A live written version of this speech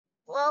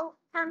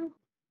Welcome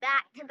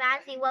back to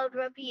Bazz World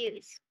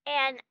Reviews,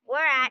 and we're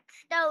at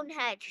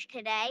Stonehenge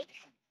today.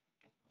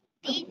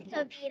 These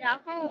could be the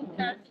homes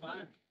of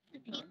the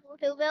people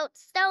who built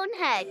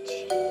Stonehenge.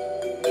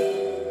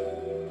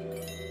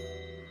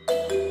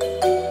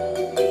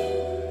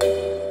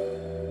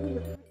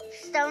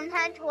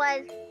 Stonehenge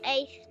was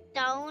a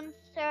stone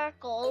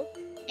circle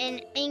in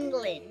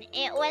England.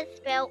 It was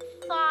built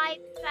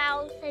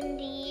 5,000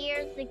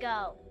 years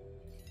ago.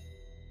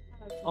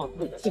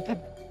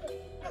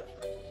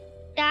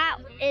 That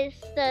is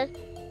the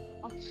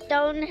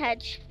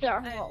Stonehenge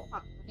circle.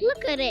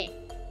 Look at it.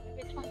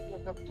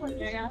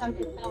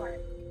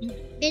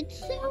 It's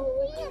so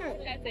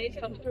weird.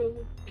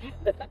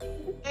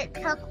 It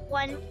took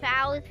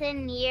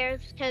 1,000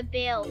 years to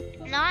build.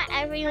 Not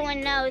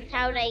everyone knows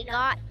how they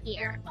got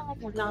here.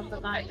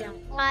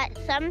 But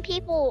some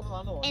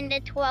people in the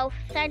 12th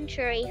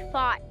century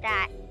thought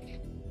that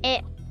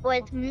it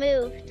was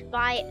moved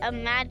by a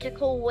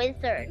magical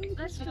wizard.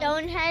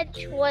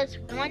 Stonehenge was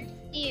once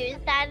used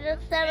as a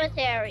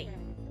cemetery.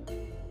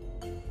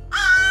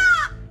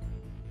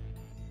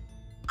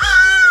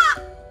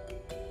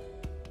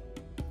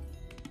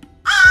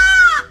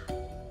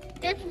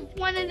 This is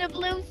one of the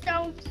blue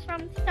stones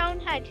from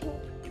Stonehenge.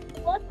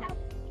 Look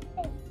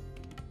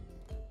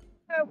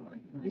how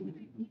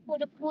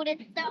put a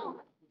stone.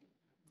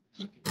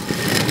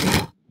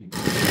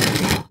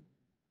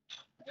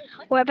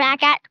 We're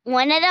back at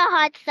one of the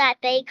huts that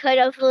they could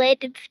have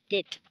lived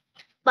in,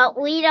 but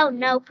we don't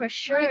know for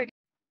sure.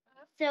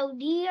 So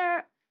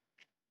here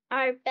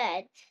are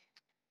beds.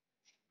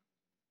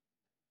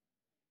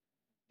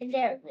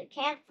 There's a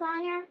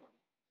campfire,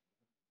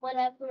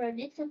 whatever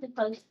this is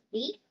supposed to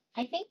be.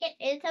 I think it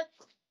is a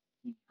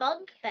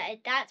bunk bed.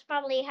 That's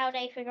probably how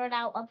they figured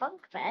out a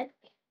bunk bed.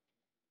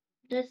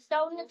 The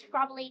stone is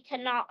probably to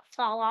not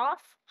fall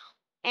off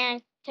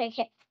and to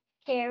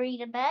carry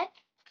the bed.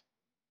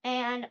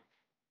 And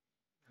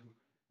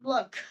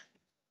look,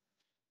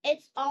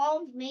 it's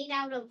all made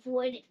out of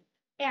wood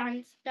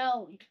and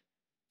stone.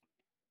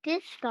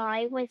 This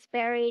guy was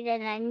buried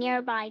in a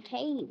nearby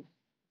cave.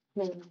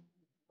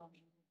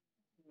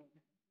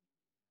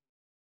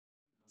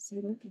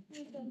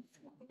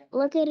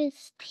 Look at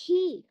his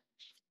teeth.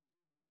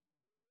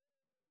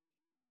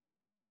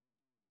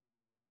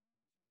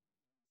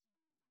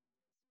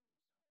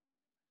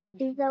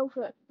 He's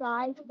over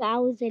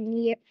 5,000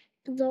 years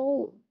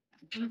old.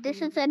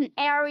 This is an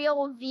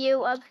aerial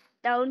view of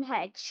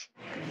Stonehenge.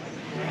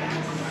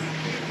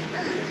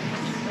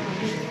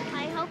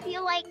 I hope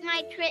you like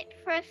my trip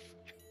for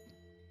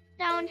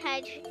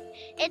Stonehenge.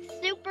 It's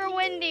super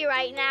windy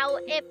right now.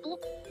 It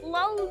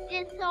blows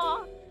this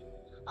off.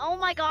 Oh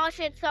my gosh,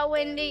 it's so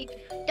windy.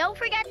 Don't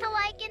forget to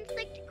like and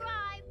subscribe.